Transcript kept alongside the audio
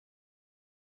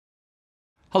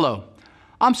Hello,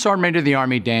 I'm Sergeant Major of the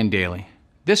Army Dan Dailey.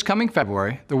 This coming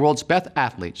February, the world's best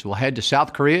athletes will head to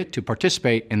South Korea to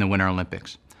participate in the Winter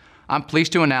Olympics. I'm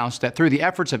pleased to announce that through the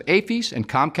efforts of AAFES and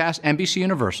Comcast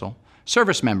NBCUniversal,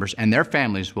 service members and their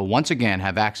families will once again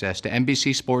have access to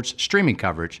NBC Sports streaming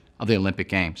coverage of the Olympic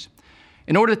Games.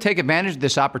 In order to take advantage of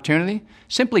this opportunity,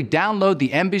 simply download the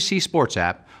NBC Sports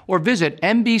app or visit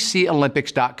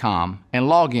NBCOlympics.com and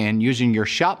log in using your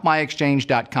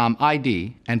ShopMyExchange.com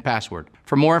ID and password.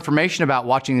 For more information about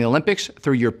watching the Olympics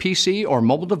through your PC or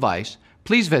mobile device,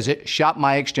 please visit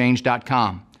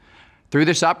ShopMyExchange.com. Through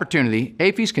this opportunity,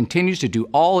 AAFES continues to do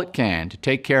all it can to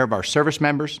take care of our service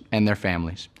members and their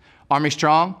families. Army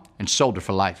strong and soldier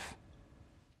for life.